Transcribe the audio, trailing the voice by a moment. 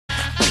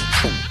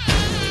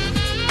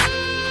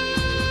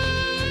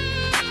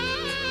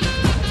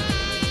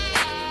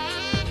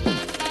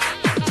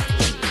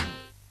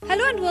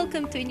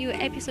welcome to a new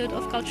episode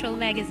of Cultural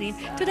Magazine.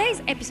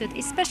 Today's episode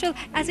is special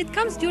as it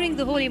comes during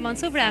the holy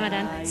months of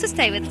Ramadan, so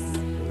stay with us.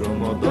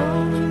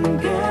 رمضان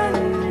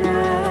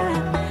جانا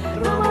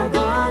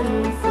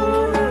رمضان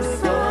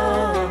فرصة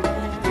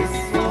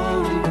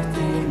الصوم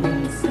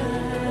تنسى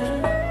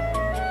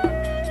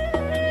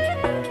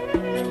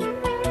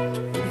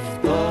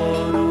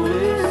إفطار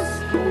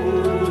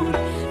وسحور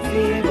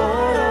في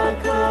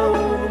بركة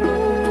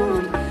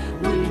ونور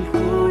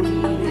والكل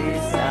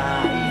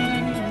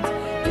سعيد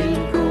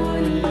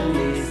الكل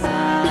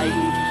سعيد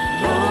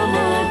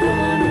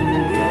رمضان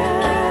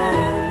جانا.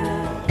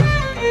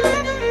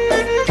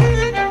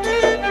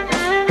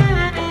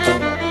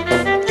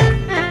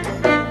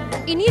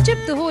 In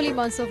Egypt, the holy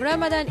month of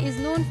Ramadan is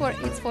known for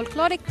its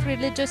folkloric,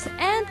 religious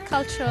and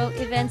cultural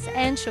events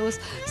and shows.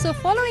 So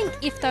following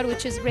iftar,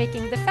 which is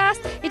breaking the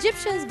fast,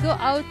 Egyptians go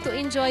out to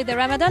enjoy the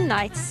Ramadan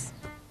nights.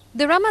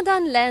 The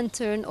Ramadan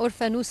lantern or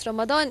Fanus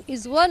Ramadan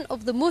is one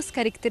of the most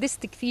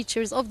characteristic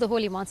features of the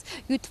holy month.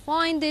 You'd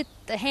find it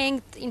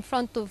hanged in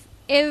front of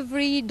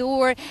every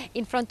door,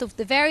 in front of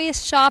the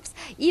various shops,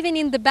 even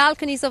in the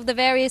balconies of the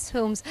various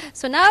homes.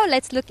 So now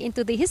let's look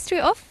into the history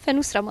of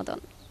Fanus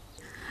Ramadan.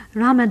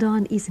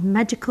 Ramadan is a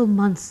magical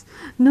month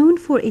known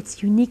for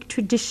its unique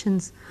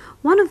traditions.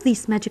 One of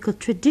these magical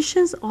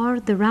traditions are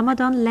the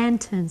Ramadan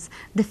lanterns,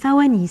 the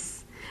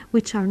fawanis,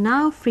 which are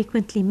now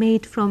frequently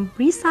made from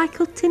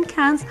recycled tin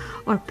cans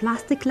or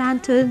plastic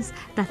lanterns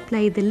that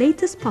play the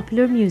latest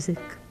popular music.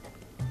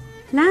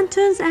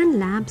 Lanterns and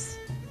lamps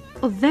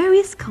of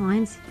various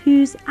kinds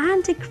whose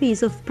and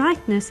degrees of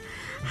brightness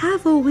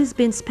have always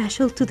been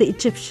special to the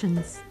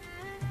Egyptians.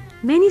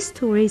 Many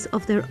stories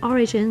of their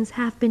origins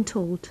have been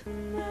told.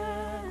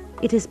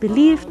 It is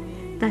believed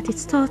that it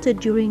started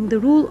during the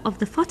rule of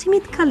the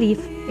Fatimid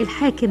Caliph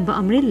Al-Hakim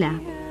Ba'amrillah.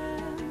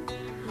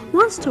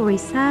 One story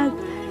said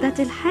that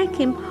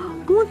Al-Hakim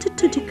wanted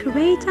to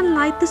decorate and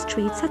light the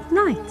streets at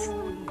night.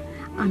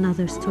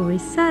 Another story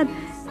said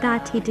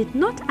that he did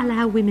not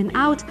allow women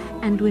out,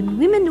 and when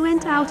women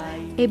went out,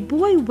 a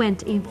boy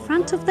went in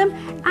front of them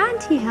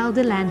and he held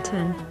a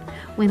lantern.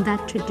 When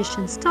that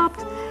tradition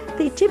stopped,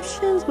 the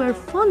Egyptians were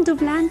fond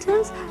of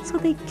lanterns, so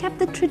they kept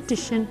the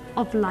tradition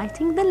of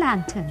lighting the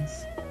lanterns.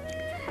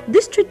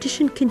 This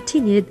tradition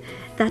continued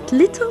that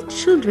little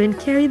children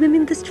carry them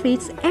in the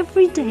streets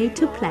every day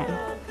to play.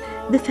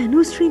 The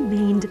fanus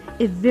remained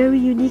a very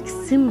unique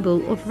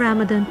symbol of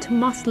Ramadan to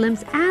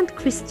Muslims and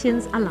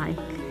Christians alike.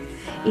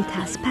 It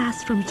has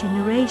passed from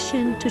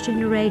generation to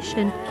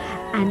generation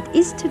and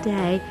is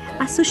today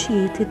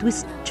associated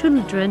with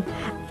children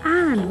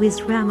and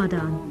with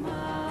Ramadan.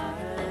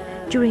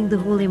 During the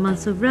holy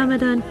months of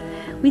Ramadan,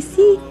 we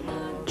see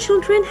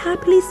children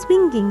happily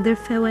swinging their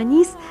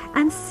fawanis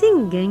and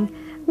singing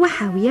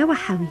Wahawiya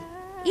Wahawi.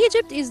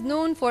 Egypt is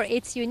known for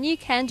its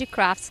unique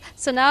handicrafts.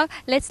 So now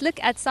let's look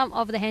at some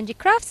of the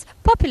handicrafts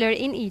popular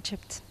in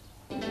Egypt.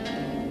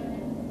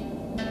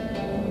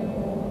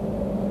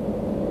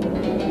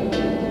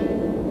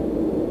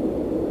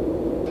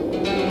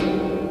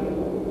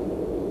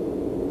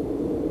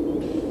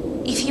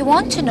 If you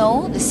want to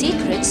know the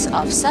secrets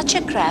of such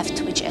a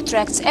craft which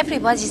attracts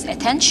everybody's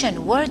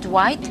attention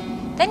worldwide,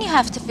 then you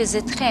have to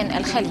visit Khan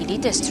al-Khalili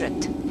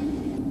district.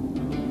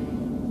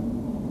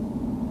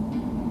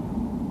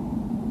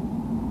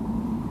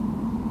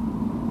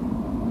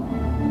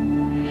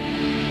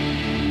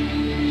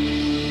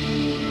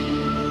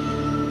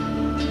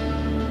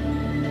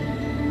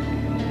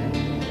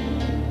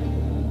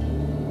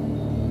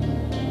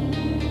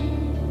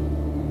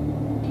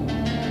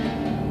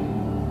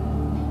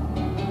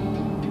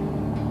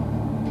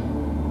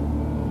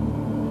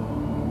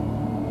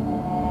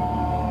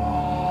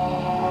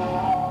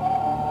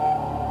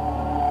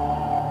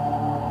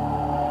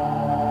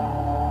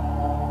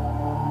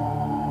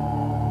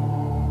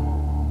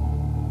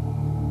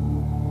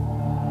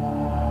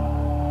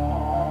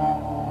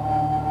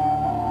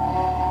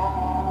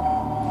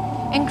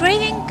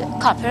 Engraving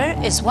copper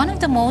is one of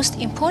the most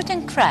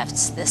important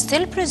crafts that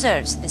still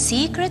preserves the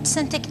secrets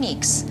and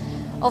techniques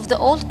of the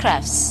old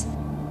crafts.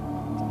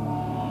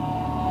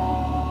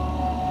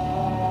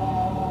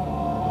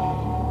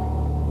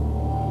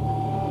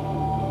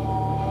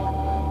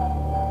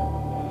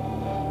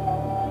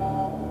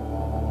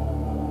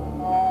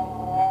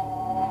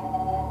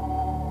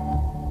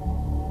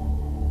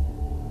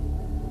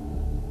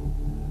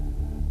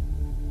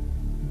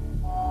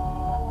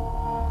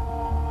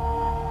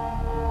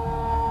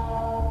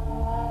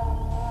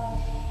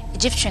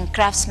 Egyptian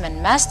craftsmen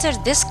mastered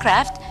this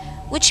craft,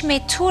 which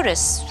made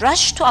tourists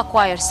rush to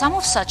acquire some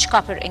of such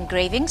copper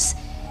engravings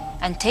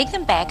and take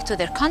them back to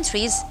their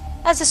countries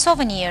as a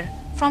souvenir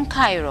from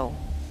Cairo.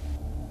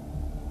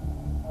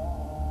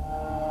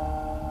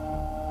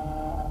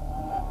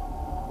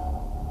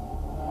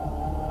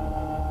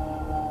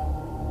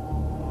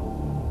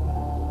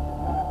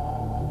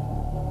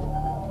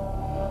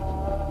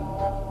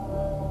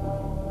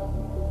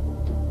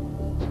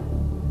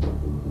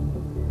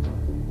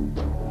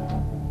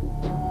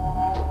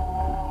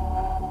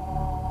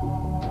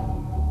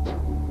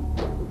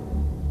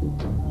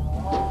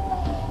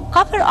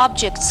 Copper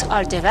objects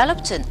are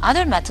developed and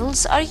other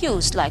metals are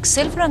used like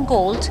silver and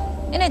gold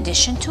in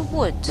addition to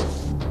wood.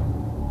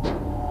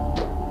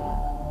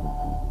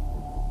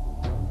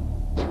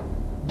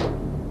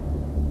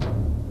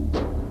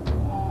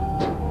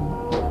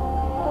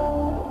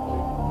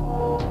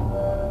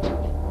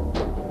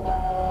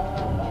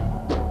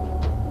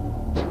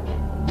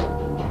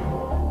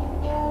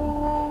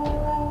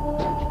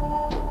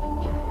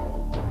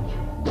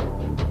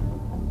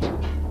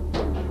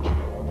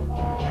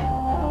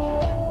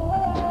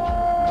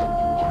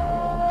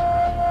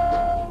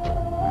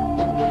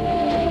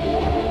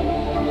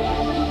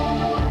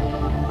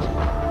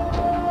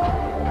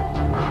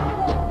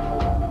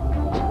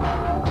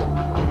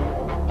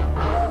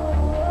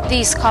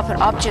 These copper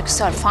objects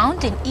are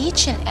found in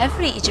each and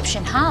every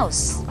Egyptian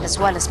house, as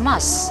well as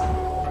mosques.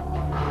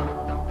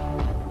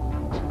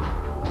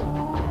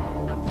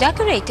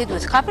 Decorated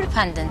with copper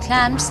pendant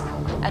lamps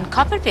and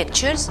copper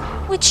pictures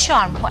which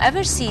charm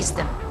whoever sees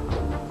them.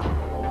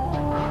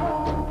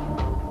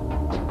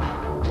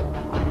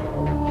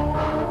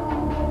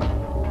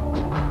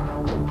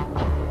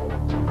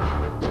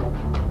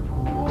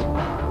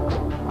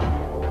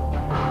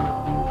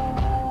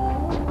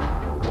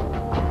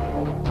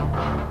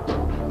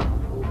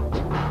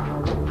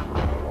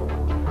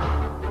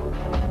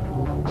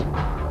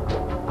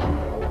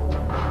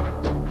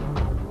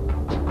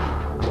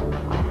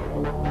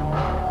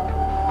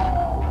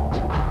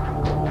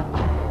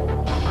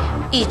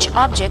 Each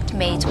object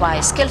made by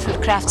a skillful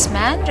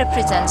craftsman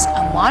represents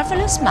a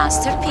marvelous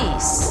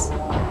masterpiece.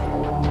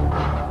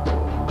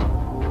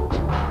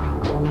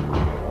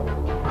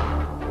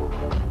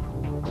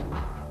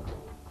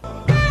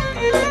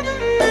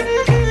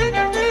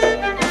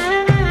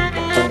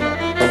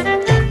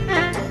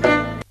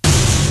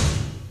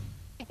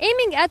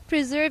 Aiming at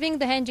preserving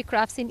the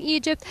handicrafts in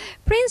Egypt,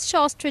 Prince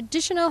Charles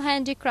Traditional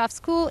Handicraft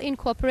School, in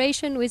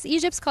cooperation with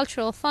Egypt's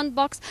Cultural Fund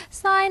Box,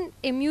 signed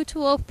a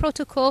mutual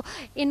protocol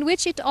in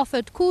which it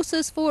offered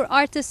courses for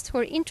artists who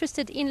are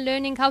interested in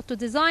learning how to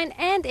design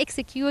and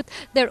execute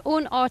their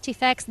own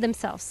artifacts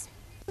themselves.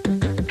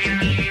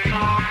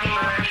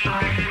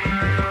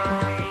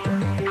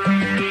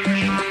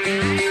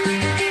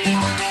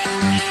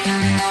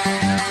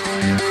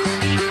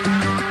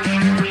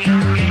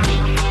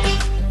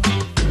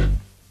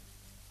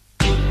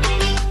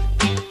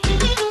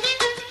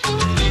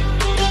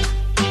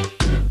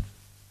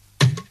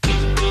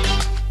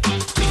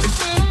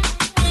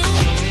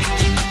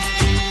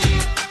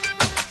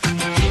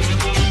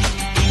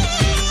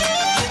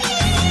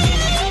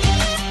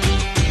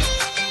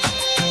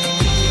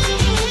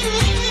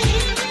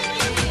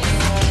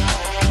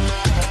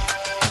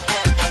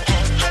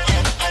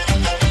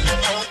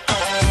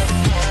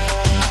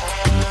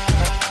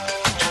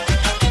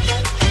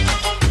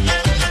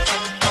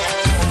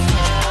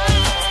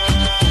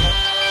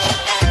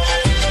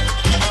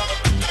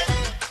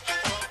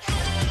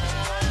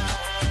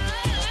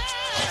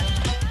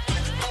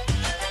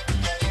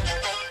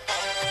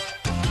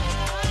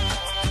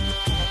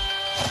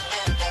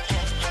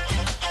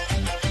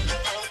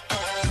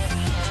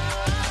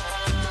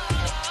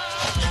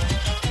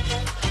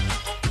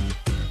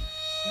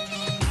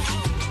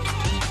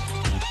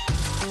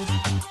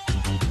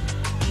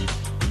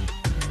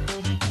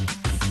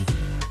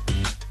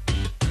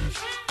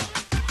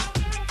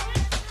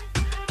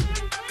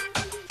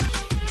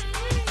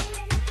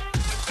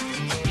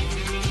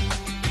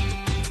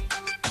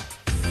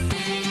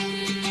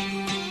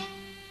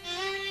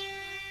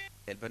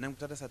 البرنامج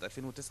ابتدى سنة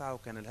 2009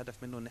 وكان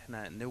الهدف منه ان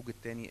احنا نوجد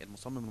تاني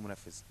المصمم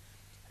المنفذ.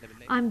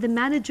 I'm the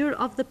manager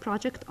of the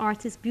project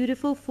Art is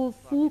Beautiful for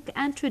Folk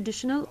and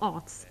Traditional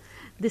Arts.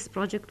 This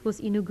project was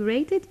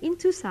inaugurated in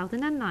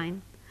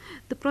 2009.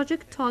 The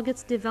project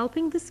targets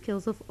developing the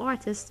skills of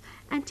artists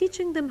and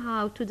teaching them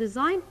how to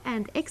design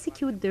and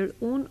execute their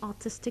own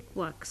artistic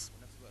works.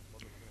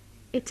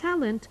 A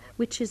talent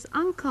which is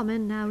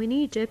uncommon now in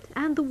Egypt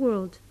and the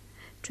world.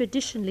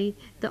 Traditionally,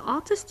 the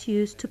artist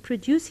used to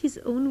produce his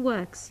own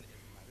works.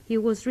 He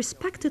was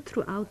respected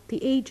throughout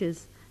the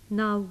ages.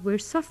 Now we're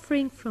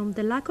suffering from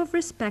the lack of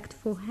respect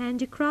for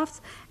handicrafts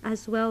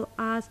as well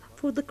as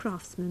for the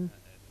craftsmen.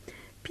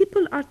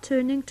 People are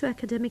turning to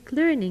academic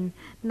learning.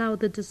 Now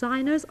the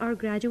designers are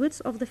graduates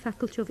of the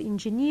Faculty of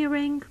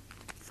Engineering,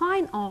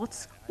 Fine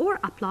Arts, or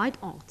Applied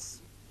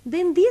Arts.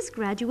 Then these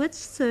graduates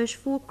search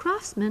for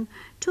craftsmen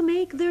to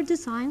make their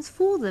designs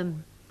for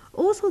them.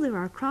 Also, there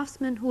are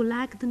craftsmen who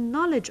lack the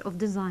knowledge of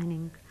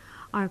designing.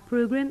 Our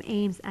program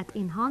aims at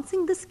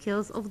enhancing the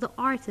skills of the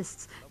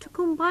artists to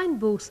combine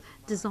both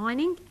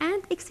designing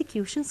and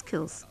execution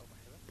skills.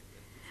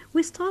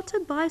 We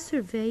started by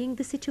surveying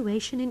the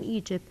situation in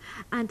Egypt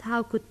and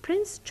how could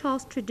Prince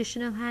Charles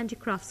Traditional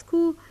Handicraft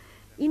School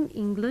in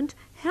England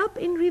help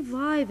in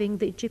reviving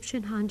the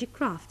Egyptian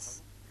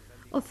handicrafts.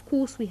 Of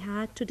course, we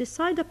had to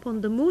decide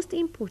upon the most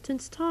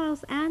important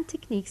styles and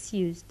techniques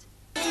used.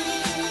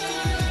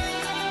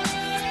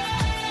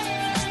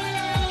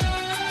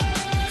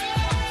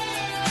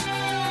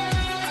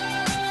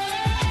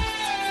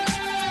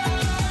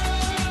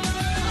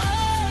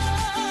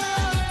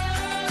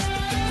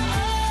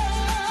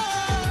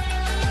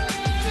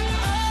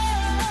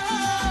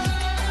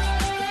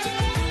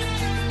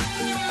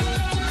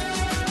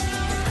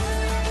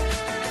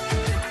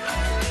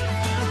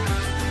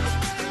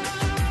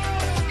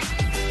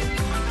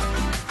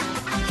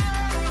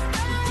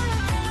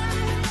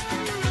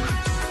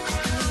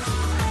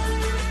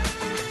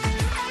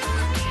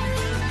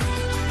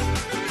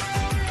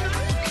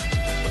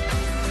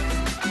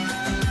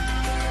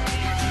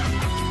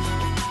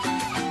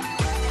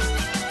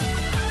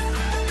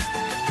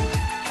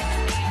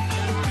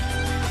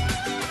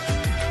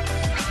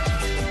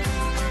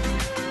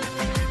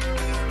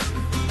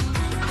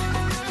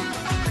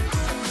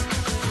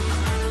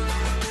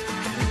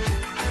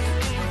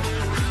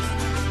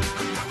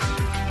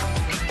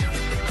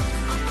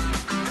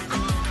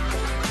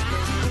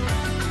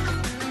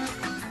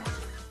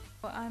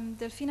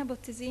 Fina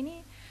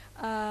Bottesini,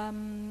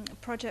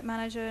 project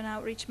manager and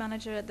outreach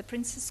manager at the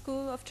Princess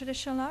School of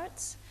Traditional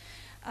Arts.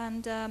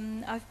 And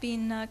I've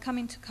been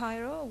coming to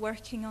Cairo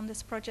working on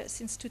this project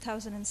since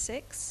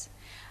 2006,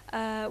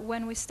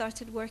 when we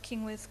started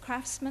working with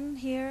craftsmen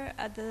here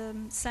at the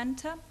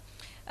center,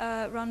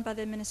 run by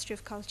the Ministry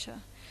of Culture.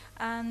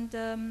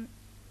 And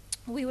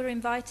we were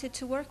invited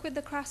to work with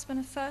the craftsmen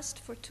at first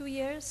for 2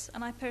 years,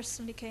 and I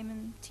personally came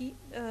and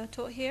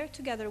taught here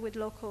together with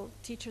local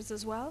teachers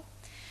as well.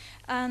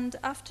 And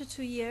after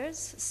 2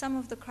 years, some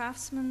of the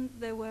craftsmen,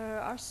 they were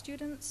our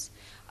students,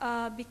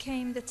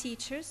 became the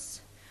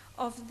teachers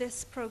of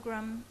this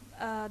program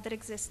that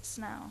exists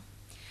now.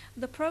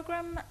 The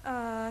program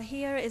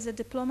here is a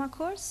diploma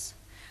course,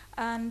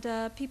 and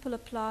people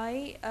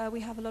apply. We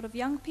have a lot of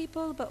young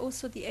people, but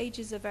also the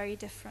ages are very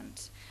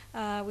different.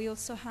 We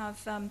also have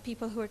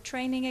people who are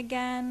training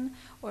again,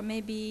 or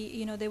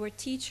maybe they were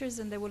teachers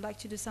and they would like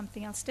to do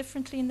something else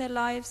differently in their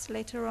lives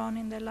later on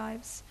in their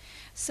lives.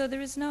 So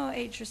there is no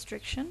age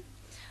restriction,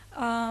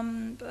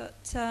 but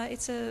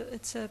it's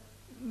a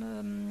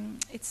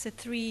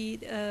 3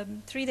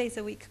 days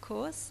a week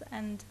course,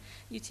 and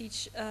we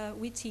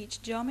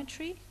teach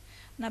geometry,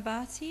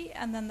 Nabati,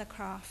 and then the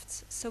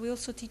crafts. So we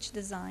also teach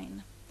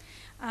design.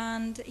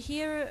 And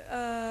here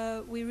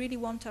we really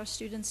want our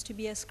students to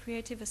be as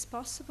creative as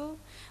possible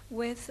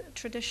with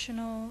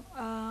traditional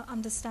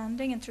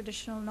understanding and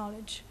traditional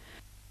knowledge.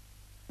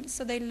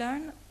 So they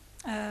learn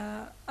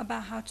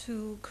about how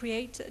to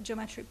create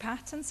geometric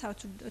patterns, how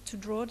to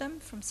draw them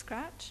from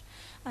scratch,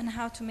 and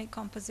how to make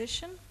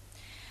composition.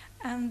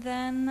 And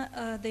then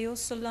they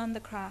also learn the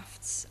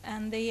crafts,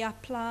 and they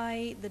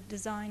apply the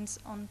designs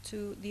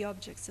onto the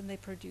objects that they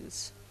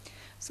produce.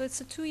 So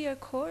it's a 2-year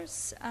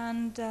course,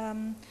 and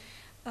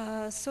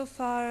so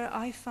far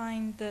I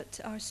find that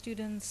our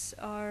students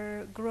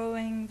are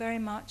growing very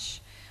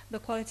much. The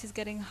quality is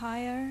getting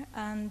higher,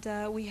 and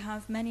we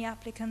have many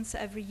applicants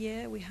every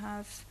year. We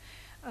have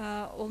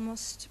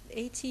almost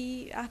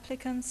 80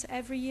 applicants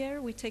every year.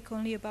 We take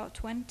only about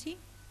 20.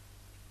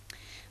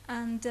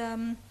 And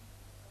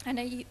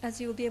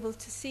as you'll be able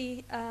to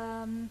see,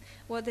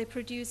 what they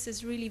produce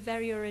is really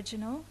very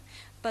original,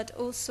 but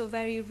also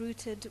very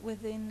rooted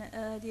within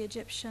the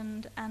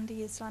Egyptian and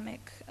the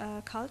Islamic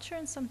culture,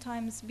 and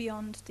sometimes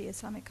beyond the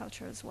Islamic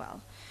culture as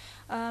well.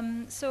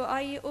 So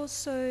I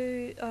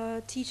also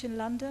teach in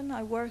London.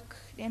 I work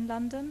in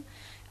London,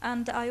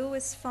 and I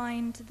always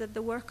find that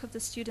the work of the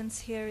students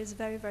here is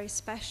very, very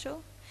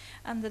special,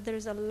 and that there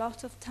is a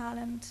lot of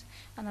talent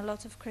and a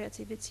lot of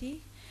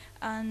creativity.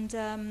 And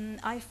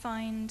I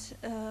find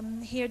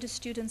here the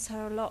students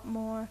are a lot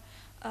more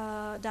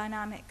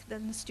dynamic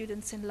than the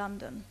students in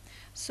London.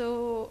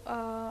 So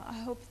I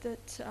hope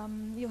that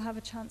you'll have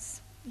a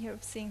chance here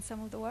of seeing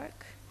some of the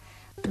work.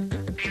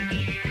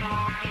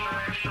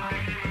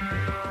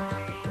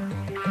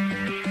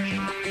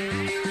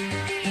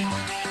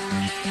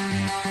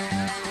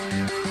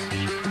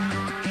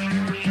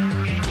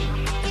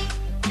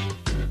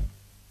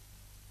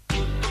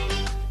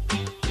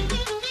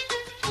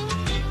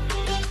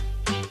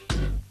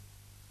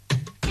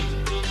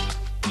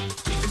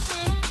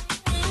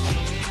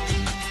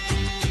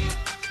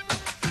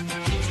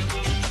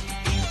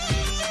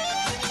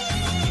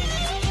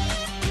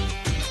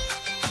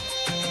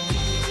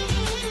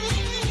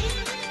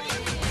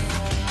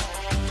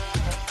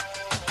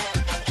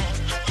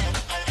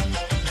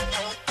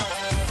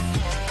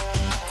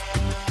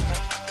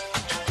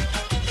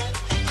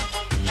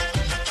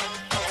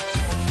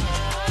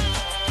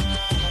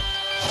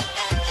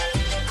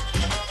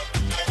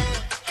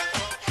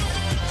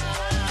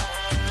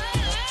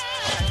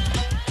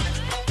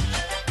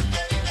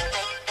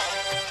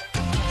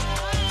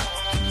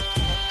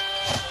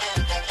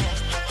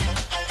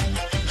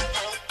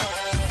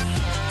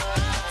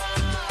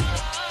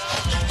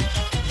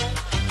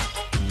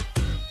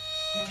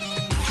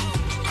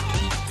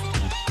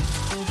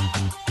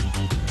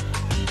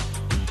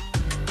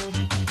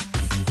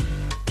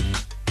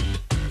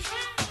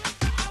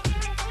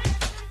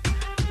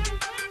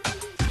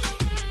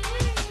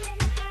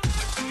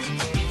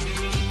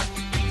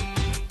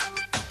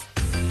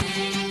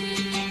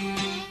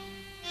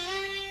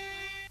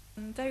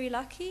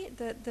 Lucky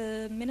that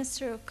the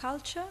Minister of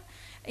Culture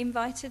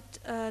invited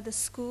the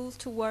school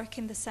to work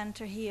in the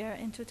center here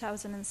in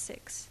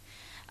 2006.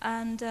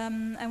 And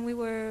we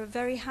were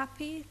very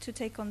happy to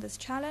take on this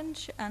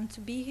challenge and to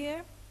be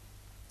here.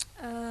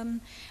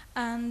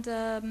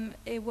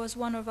 It was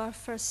one of our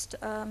first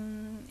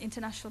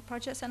international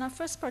projects and our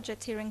first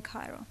project here in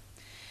Cairo.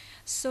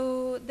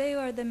 So they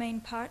are the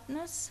main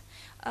partners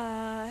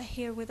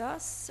here with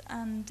us,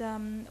 and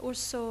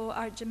also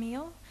Art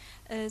Jamil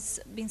has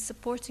been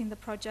supporting the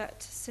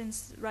project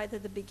since right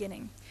at the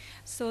beginning.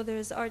 So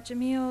there's Art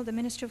Jamil, the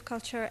Ministry of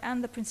Culture,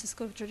 and the Princess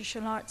School of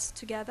Traditional Arts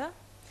together.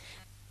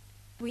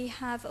 We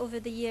have over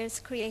the years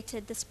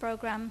created this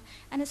program,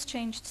 and it's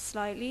changed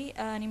slightly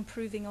and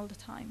improving all the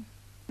time.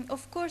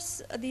 Of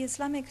course, the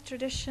Islamic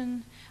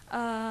tradition,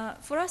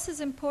 for us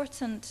is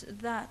important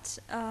that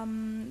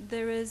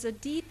there is a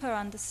deeper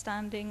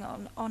understanding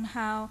on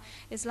how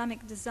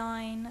Islamic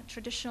design,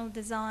 traditional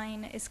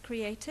design is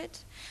created,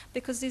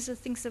 because these are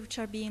things which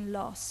are being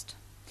lost.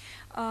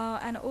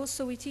 And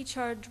also we teach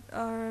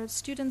our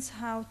students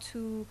how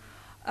to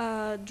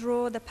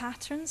draw the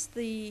patterns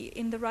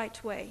in the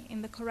right way,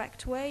 in the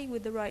correct way,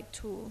 with the right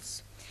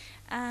tools.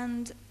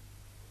 And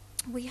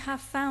we have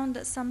found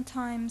that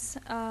sometimes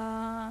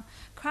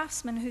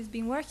craftsmen who've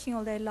been working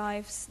all their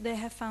lives, they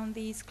have found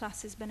these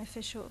classes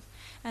beneficial,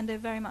 and they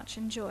very much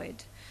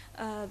enjoyed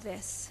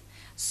this.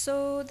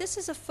 So this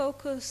is a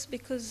focus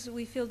because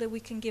we feel that we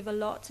can give a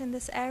lot in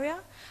this area.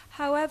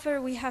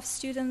 However, we have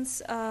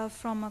students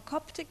from a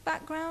Coptic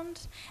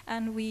background,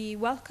 and we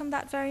welcome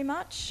that very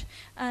much.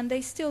 And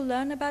they still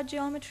learn about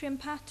geometry and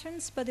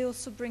patterns, but they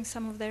also bring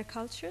some of their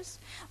cultures.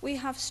 We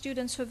have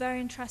students who are very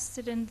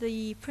interested in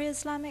the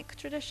pre-Islamic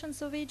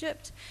traditions of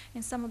Egypt,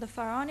 in some of the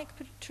pharaonic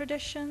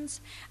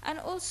traditions, and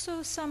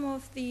also some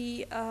of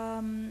the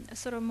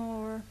sort of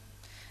more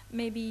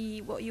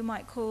maybe what you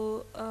might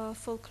call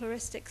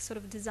folkloristic sort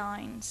of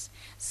designs.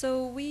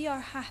 So we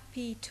are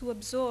happy to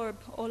absorb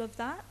all of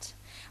that,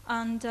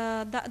 and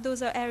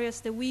those are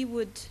areas that we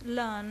would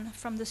learn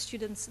from the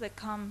students that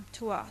come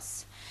to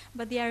us.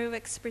 But the area of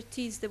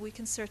expertise that we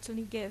can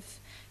certainly give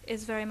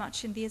is very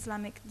much in the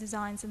Islamic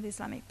designs and the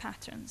Islamic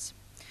patterns.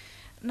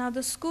 Now,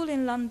 the school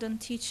in London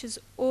teaches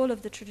all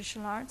of the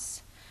traditional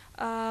arts.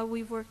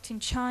 We've worked in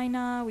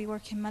China, we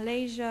work in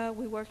Malaysia,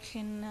 we work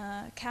in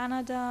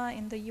Canada,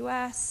 in the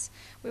US,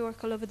 we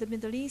work all over the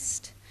Middle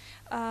East,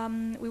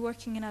 we're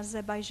working in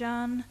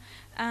Azerbaijan,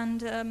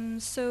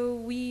 and so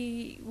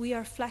we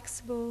are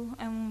flexible,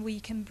 and we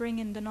can bring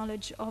in the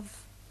knowledge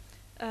of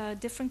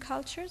different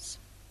cultures,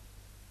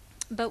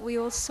 but we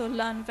also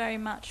learn very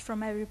much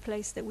from every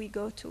place that we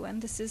go to,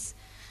 and this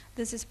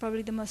is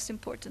probably the most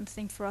important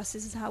thing for us.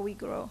 This is how we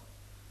grow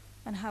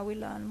and how we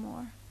learn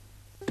more.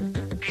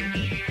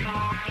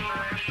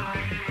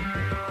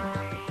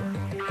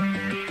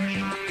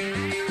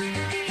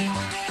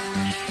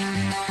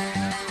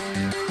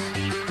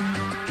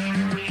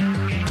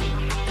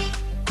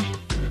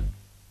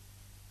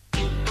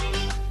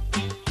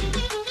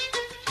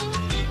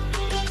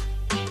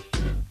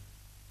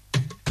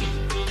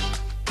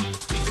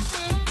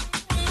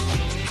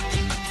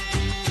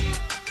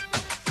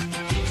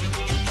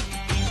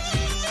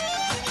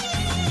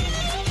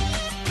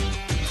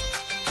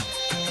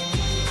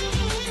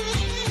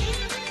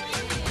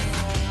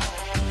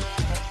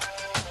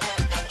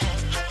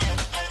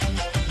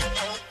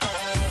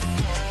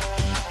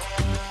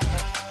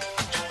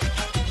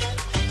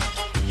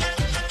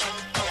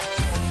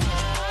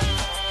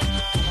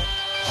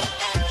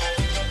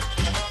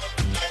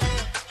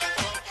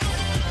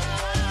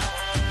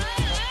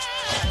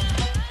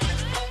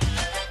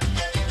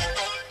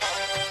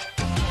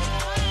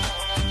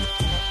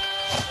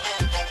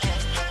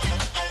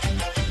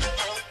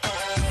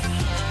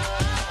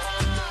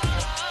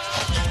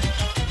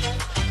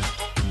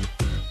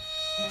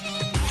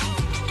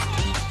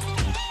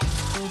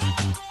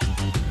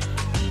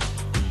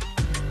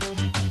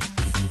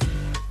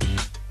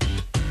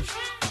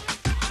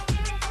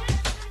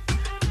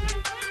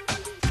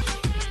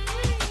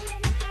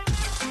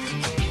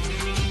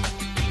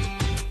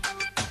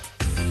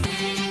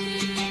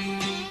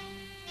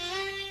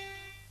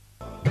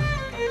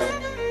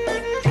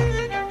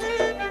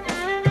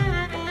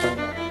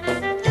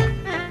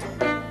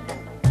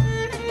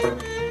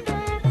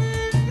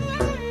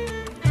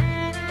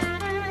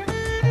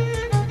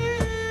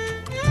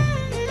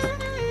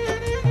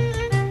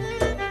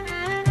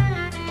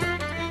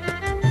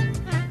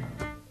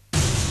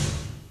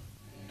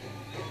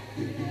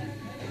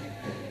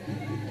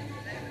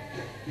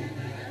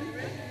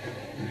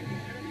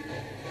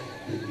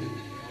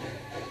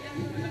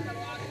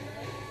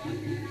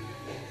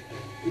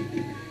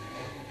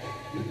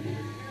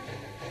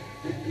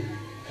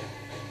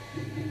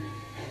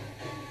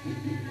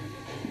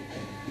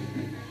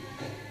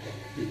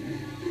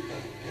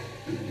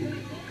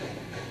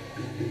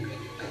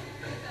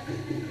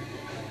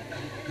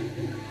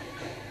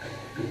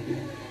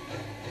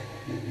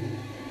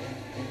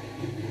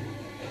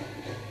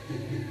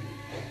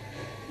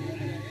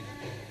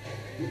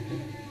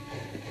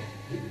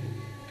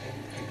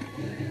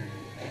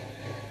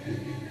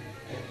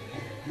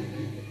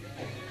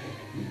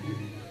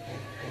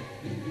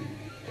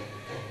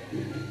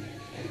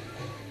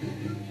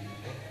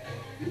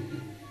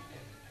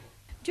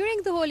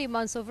 During the holy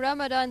months of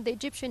Ramadan, the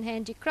Egyptian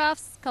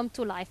handicrafts come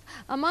to life.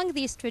 Among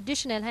these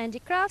traditional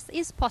handicrafts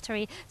is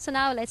pottery. So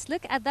now let's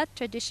look at that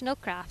traditional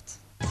craft.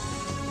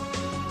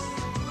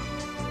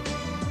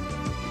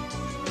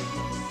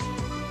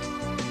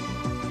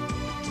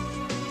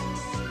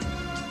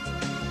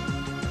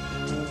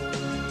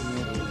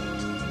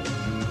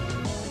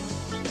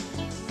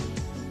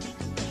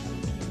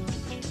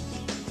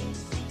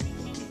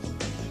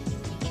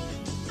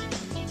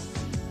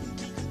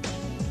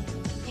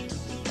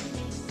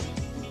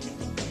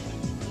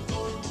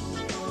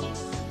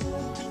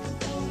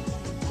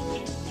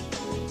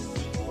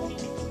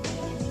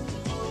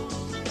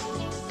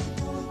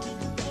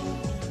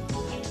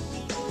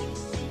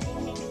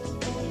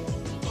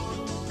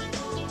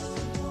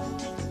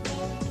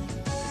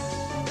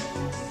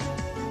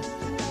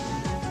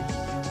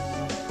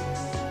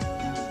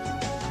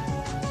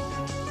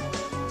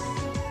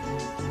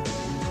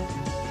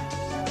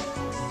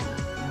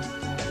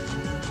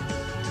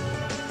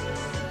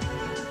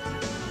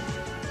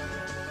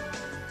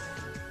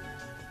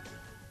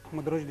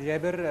 محمود رشدي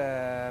جابر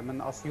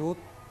من أسيوط،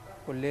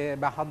 كلية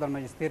بحضر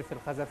ماجستير في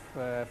الخزف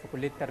في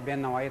كلية التربية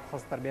النوعية،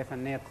 تخصص تربية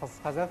فنية، تخصص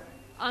خزف.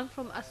 I'm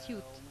from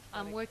Asyut.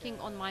 I'm working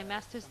on my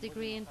master's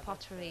degree in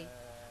pottery.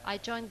 I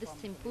joined this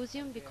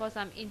symposium because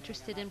I'm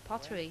interested in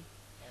pottery.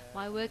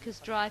 My work is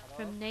derived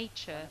from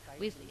nature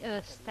with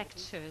earth's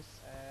textures.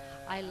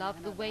 I love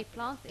the way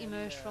plants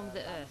emerge from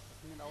the earth.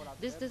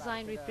 This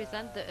design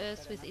represents the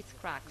earth with its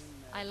cracks.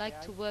 I like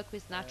to work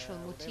with natural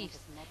motifs.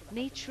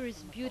 Nature is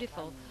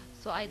beautiful,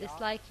 so I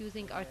dislike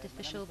using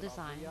artificial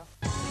designs.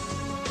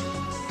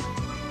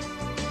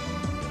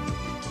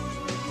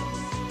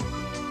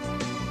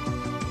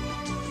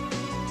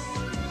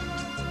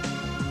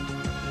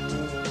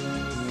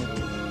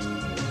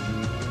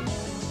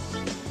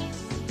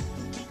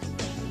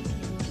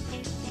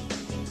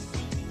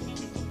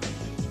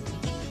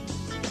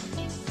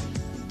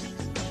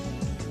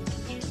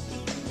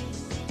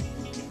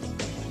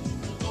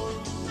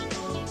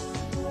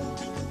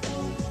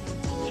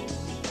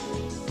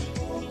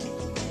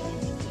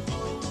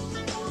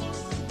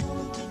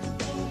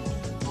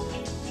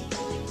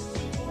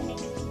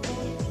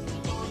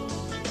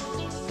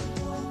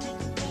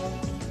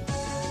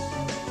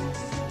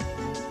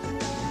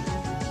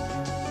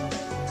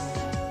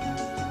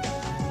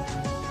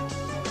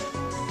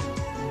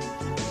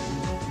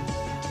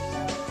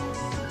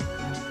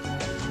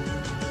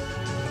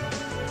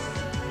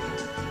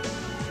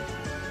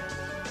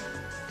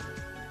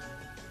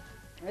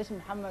 اسمي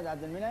محمد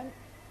عبد المنعم،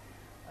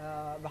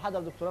 بحضر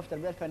دكتوراه في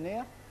التربيه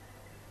الفنيه،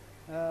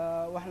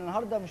 واحنا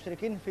النهارده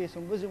مشتركين في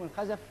سيمبوزيوم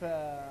الخزف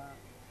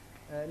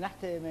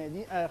نحت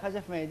ميادين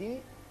خزف مياديني.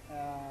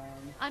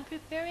 I'm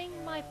preparing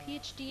my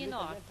PhD in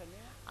art.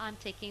 I'm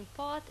taking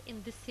part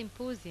in this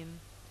symposium.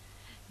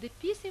 The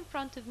piece in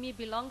front of me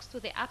belongs to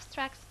the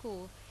abstract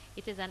school.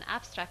 It is an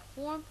abstract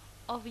form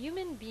of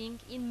human being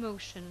in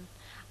motion.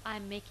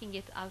 I'm making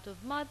it out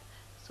of mud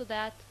so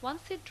that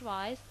once it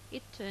dries,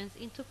 it turns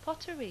into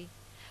pottery.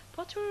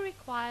 Pottery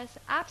requires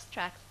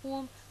abstract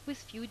form with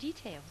few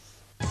details.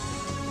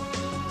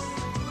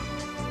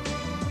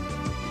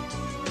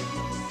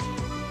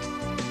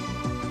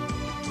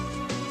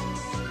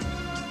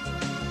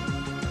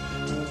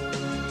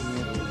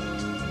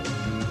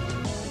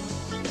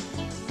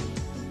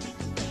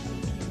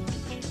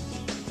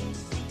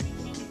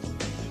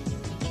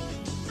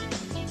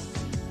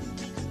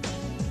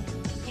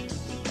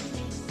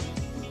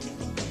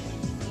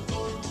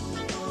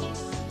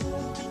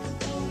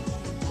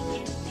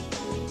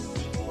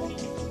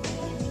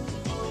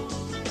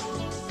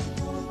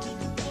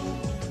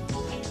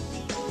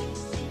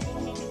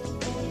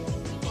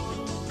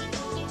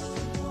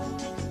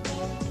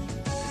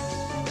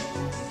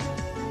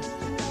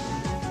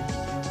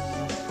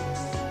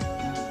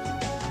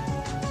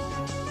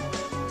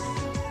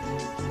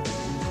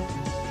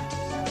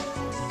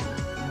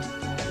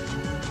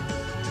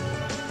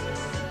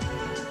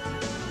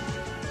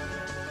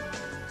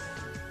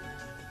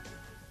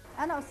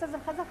 أنا أستاذ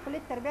الخزف في كلية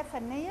التربية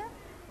الفنية،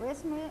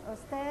 واسمي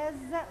أستاذ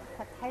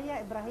فتحية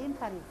إبراهيم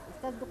طريف،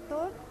 أستاذ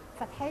دكتور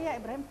فتحية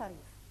إبراهيم طريف.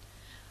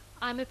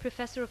 I'm a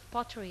professor of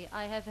pottery.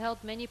 I have held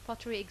many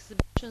pottery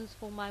exhibitions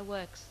for my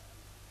works.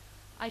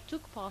 I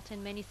took part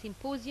in many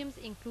symposiums,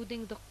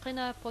 including the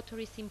Qina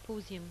Pottery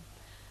Symposium.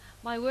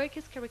 My work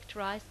is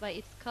characterized by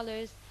its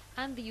colors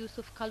and the use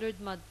of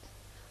colored mud.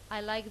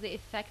 I like the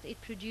effect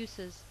it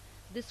produces.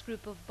 This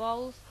group of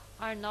bowls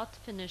are not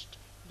finished,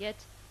 yet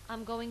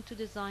I'm going to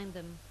design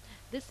them.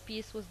 This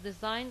piece was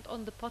designed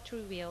on the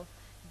pottery wheel.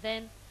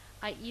 Then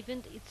I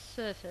evened its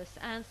surface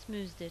and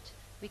smoothed it.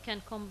 We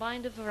can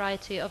combine a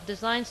variety of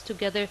designs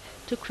together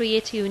to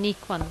create a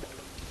unique one.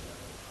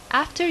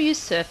 After you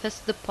surface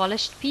the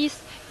polished piece,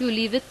 you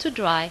leave it to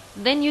dry,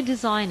 then you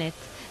design it.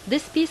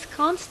 This piece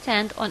can't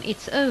stand on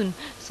its own,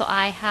 so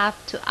I have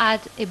to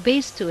add a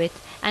base to it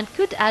and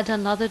could add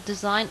another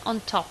design on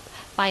top.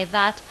 By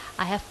that,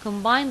 I have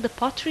combined the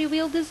pottery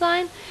wheel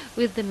design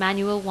with the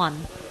manual one.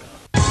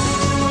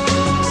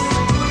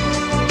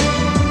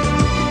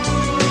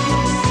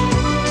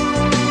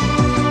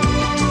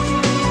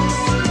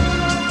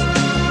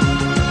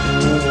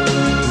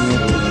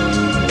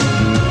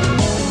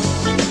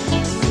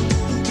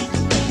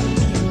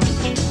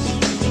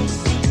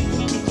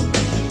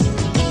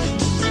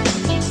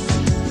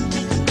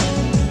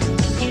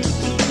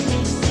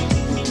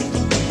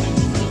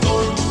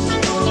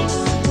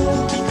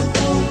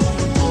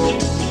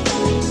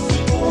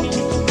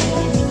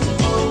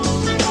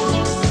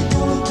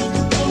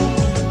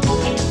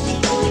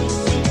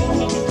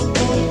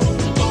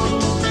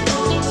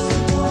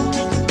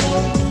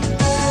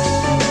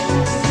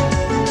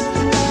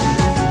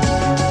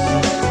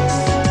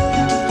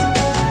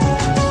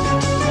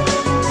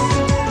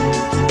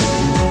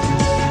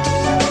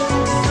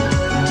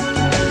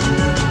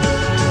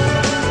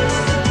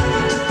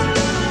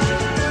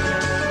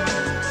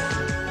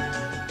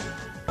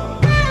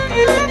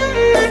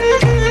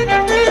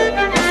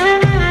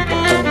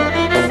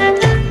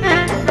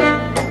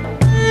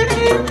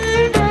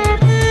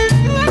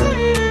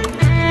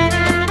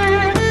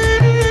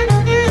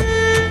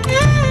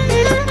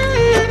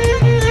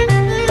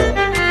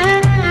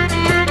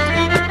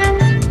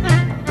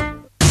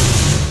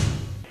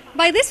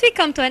 like this, we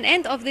come to an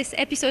end of this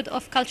episode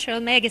of Cultural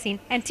Magazine.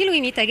 Until we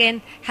meet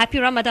again, happy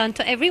Ramadan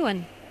to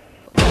everyone.